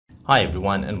Hi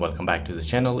everyone and welcome back to the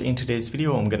channel. In today's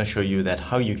video, I'm going to show you that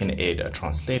how you can add a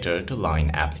translator to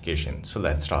Line application. So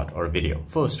let's start our video.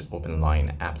 First, open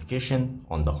Line application.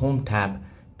 On the Home tab,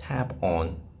 tap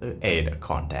on the Add a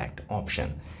Contact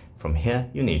option. From here,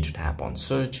 you need to tap on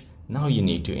Search. Now you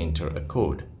need to enter a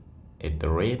code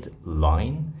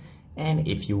 @Line. And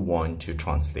if you want to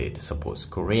translate, suppose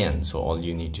Korean, so all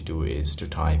you need to do is to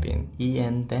type in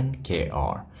EN then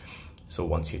KR. So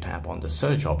once you tap on the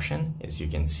search option, as you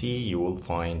can see, you will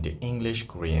find the English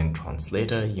Korean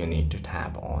translator. You need to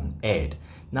tap on Add.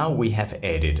 Now we have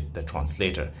added the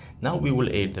translator. Now we will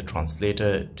add the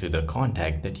translator to the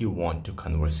contact that you want to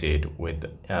conversate with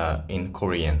in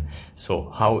Korean. So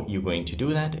how you're going to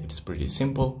do that? It's pretty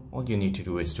simple. All you need to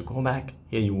do is to go back.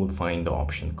 Here you will find the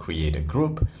option Create a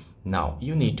Group. Now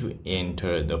you need to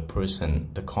enter the person,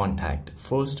 the contact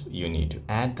first. You need to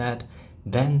add that.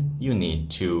 Then you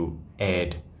need to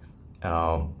add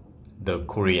the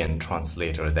Korean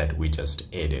translator that we just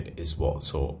added as well.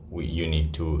 So you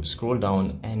need to scroll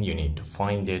down and you need to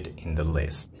find it in the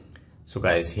list. So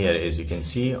guys, here as you can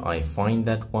see, I find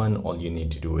that one. All you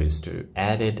need to do is to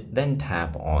add it, then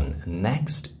tap on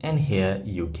Next, and here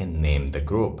you can name the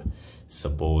group.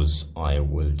 Suppose I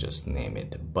will just name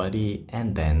it Buddy,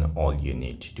 and then all you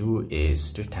need to do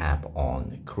is to tap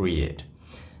on Create.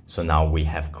 So now we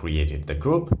have created the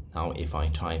group. Now if I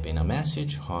type in a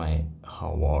message, hi,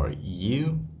 how are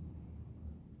you?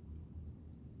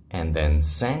 And then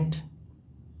send,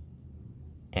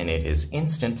 and it is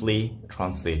instantly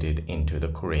translated into the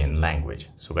Korean language.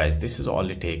 So guys, this is all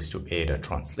it takes to add a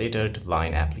translator to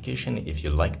Line application. If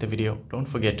you like the video, don't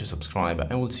forget to subscribe.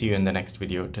 I will see you in the next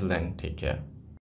video. Till then, take care.